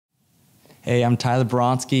Hey, I'm Tyler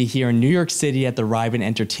Boronski here in New York City at the Rybin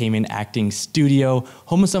Entertainment Acting Studio,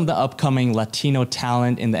 home of some of the upcoming Latino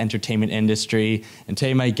talent in the entertainment industry. And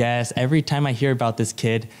today my guest, every time I hear about this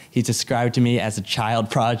kid, he's described to me as a child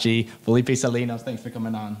prodigy. Felipe Salinos, thanks for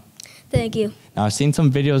coming on. Thank you. Now, I've seen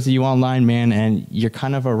some videos of you online, man, and you're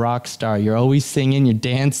kind of a rock star. You're always singing, you're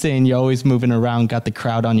dancing, you're always moving around, got the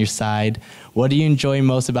crowd on your side. What do you enjoy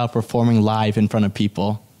most about performing live in front of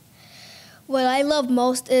people? What I love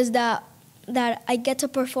most is that I get to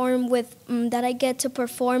perform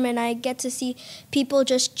and I get to see people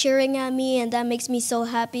just cheering at me, and that makes me so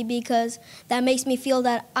happy because that makes me feel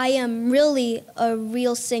that I am really a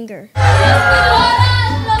real singer.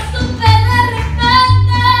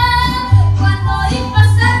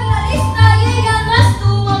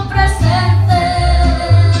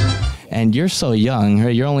 And you're so young,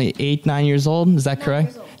 right? You're only 9 years old, is that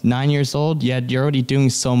correct? 9 years old, yet you're already doing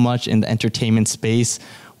so much in the entertainment space.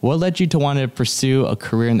 What led you to want to pursue a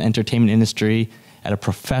career in the entertainment industry at a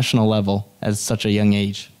professional level at such a young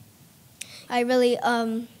age? I really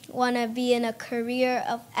want to be in a career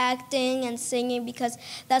of acting and singing because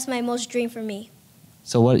that's my most dream for me.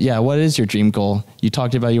 So what is your dream goal? You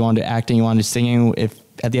talked about you wanted acting, you wanted singing. If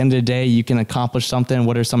at the end of the day you can accomplish something,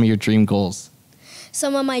 what are some of your dream goals?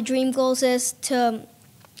 Some of my dream goals is to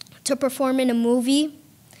perform in a movie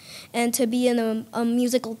and to be in a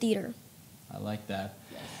musical theater. I like that.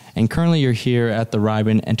 And currently you're here at the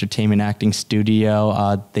Rybin Entertainment Acting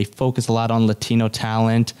Studio. They focus a lot on Latino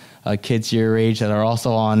talent, kids your age that are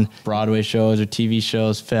also on Broadway shows or TV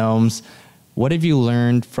shows, films. What have you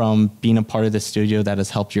learned from being a part of the studio that has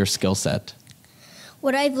helped your skill set?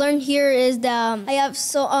 What I've learned here is that I have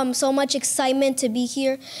so much excitement to be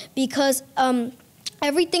here because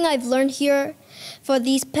everything I've learned here for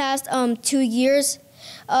these past 2 years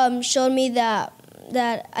showed me that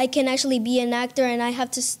I can actually be an actor, and I have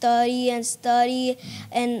to study.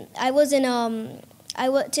 And I was in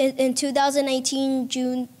 2018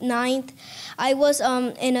 June 9th, I was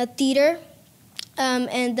in a theater,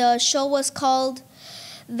 and the show was called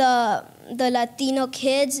the Latino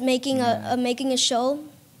Kids making a show,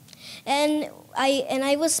 and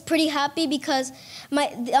I was pretty happy because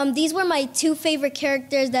these were my two favorite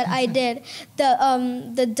characters that I did.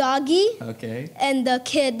 The doggy, okay, and the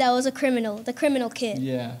kid that was the criminal kid.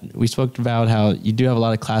 Yeah. We spoke about how you do have a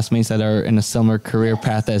lot of classmates that are in a similar career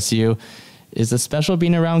path as you. Is it special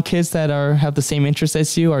being around kids that have the same interests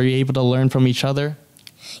as you? Are you able to learn from each other?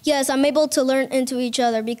 Yes, I'm able to learn into each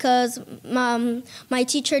other because my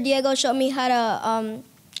teacher Diego showed me how to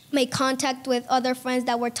make contact with other friends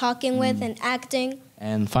that we're talking with and acting.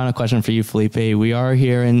 And final question for you, Felipe. We are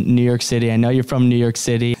here in New York City. I know you're from New York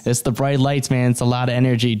City. It's the bright lights, man. It's a lot of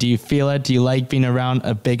energy. Do you feel it? Do you like being around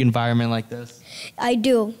a big environment like this? I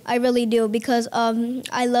do. I really do because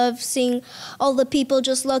I love seeing all the people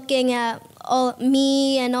just looking at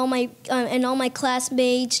me and all my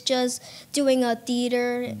classmates just doing a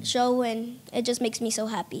theater show, and it just makes me so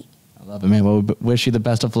happy. I love it, man. Well, we wish you the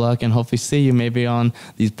best of luck and hopefully see you maybe on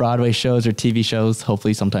these Broadway shows or TV shows,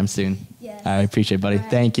 hopefully sometime soon. Yes. I appreciate it, buddy. Right.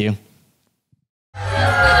 Thank you.